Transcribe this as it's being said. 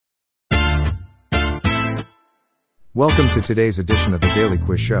Welcome to today's edition of the Daily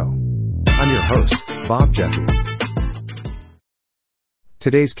Quiz Show. I'm your host, Bob Jeffy.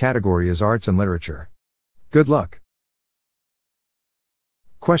 Today's category is Arts and Literature. Good luck.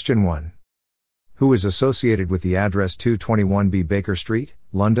 Question 1. Who is associated with the address 221B Baker Street,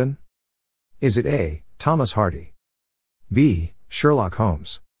 London? Is it A. Thomas Hardy? B. Sherlock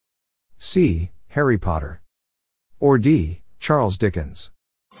Holmes? C. Harry Potter? Or D. Charles Dickens?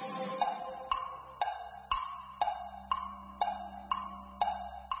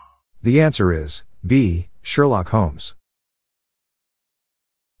 The answer is B. Sherlock Holmes.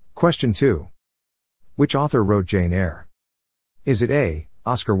 Question 2. Which author wrote Jane Eyre? Is it A.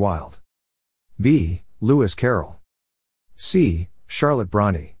 Oscar Wilde? B. Lewis Carroll? C. Charlotte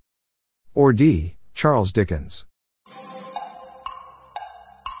Brontë? Or D. Charles Dickens?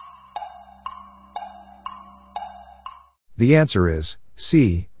 The answer is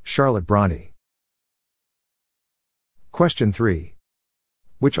C. Charlotte Brontë. Question 3.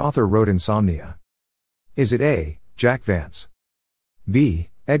 Which author wrote Insomnia? Is it A. Jack Vance? B.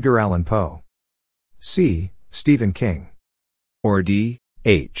 Edgar Allan Poe? C. Stephen King? Or D.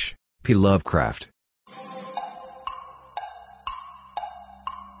 H. P. Lovecraft?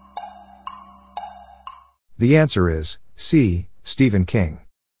 The answer is C. Stephen King.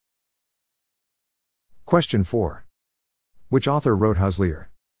 Question 4. Which author wrote Huśliar?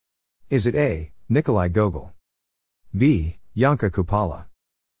 Is it A. Nikolai Gogol? B. Janka Kupala?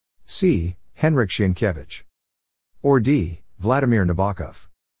 C. Henryk Sienkiewicz? Or D. Vladimir Nabokov?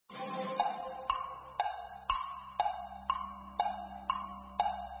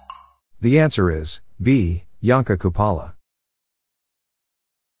 The answer is B. Janka Kupala.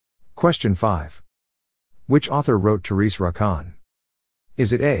 Question 5. Which author wrote Therese Racan?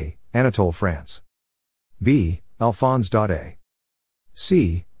 Is it A. Anatole France? B. Alphonse Daudet?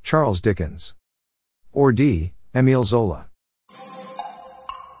 C. Charles Dickens? Or D. Émile Zola?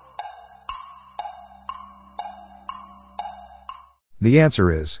 The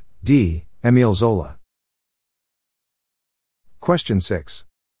answer is D. Émile Zola. Question 6.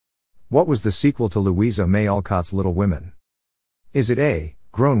 What was the sequel to Louisa May Alcott's Little Women? Is it A.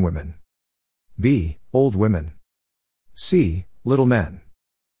 Grown Women? B. Old Women? C. Little Men?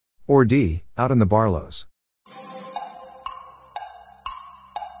 Or D. Out in the Barlows?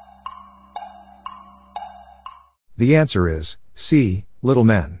 The answer is C. Little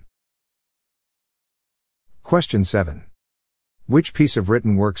Men. Question 7. Which piece of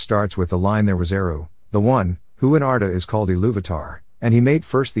written work starts with the line "There was Eru, the one, who in Arda is called Iluvatar, and he made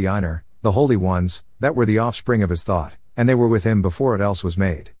first the Einar, the holy ones, that were the offspring of his thought, and they were with him before it else was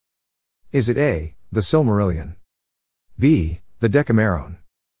made"? Is it A. The Silmarillion? B. The Decameron?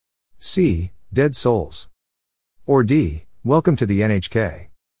 C. Dead Souls? Or D. Welcome to the NHK?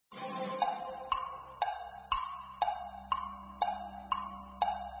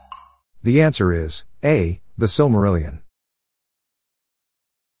 The answer is A. The Silmarillion.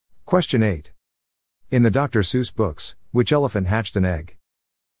 Question 8. In the Dr. Seuss books, which elephant hatched an egg?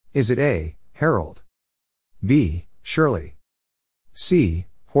 Is it A. Harold? B. Shirley? C.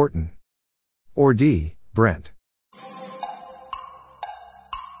 Horton? Or D. Brent?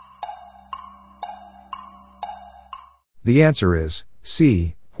 The answer is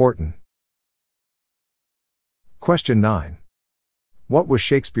C. Horton. Question 9. What was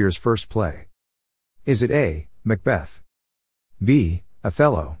Shakespeare's first play? Is it A. Macbeth? B.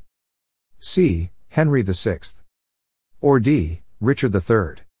 Othello? C. Henry VI? Or D. Richard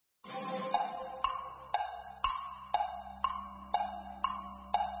III?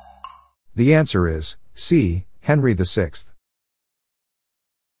 The answer is C. Henry VI.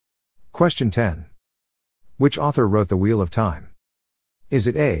 Question 10. Which author wrote The Wheel of Time? Is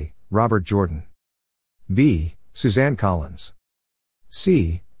it A. Robert Jordan? B. Suzanne Collins?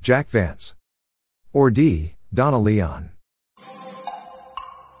 C. Jack Vance? Or D. Donna Leon?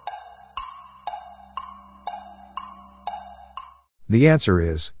 The answer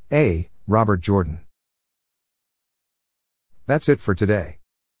is A. Robert Jordan. That's it for today.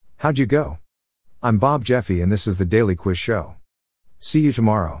 How'd you go? I'm Bob Jeffy and this is the Daily Quiz Show. See you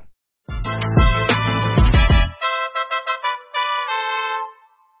tomorrow.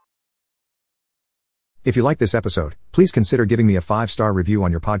 If you like this episode, please consider giving me a 5-star review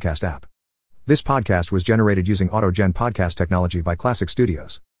on your podcast app. This podcast was generated using AutoGen podcast technology by Classic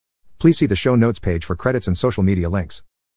Studios. Please see the show notes page for credits and social media links.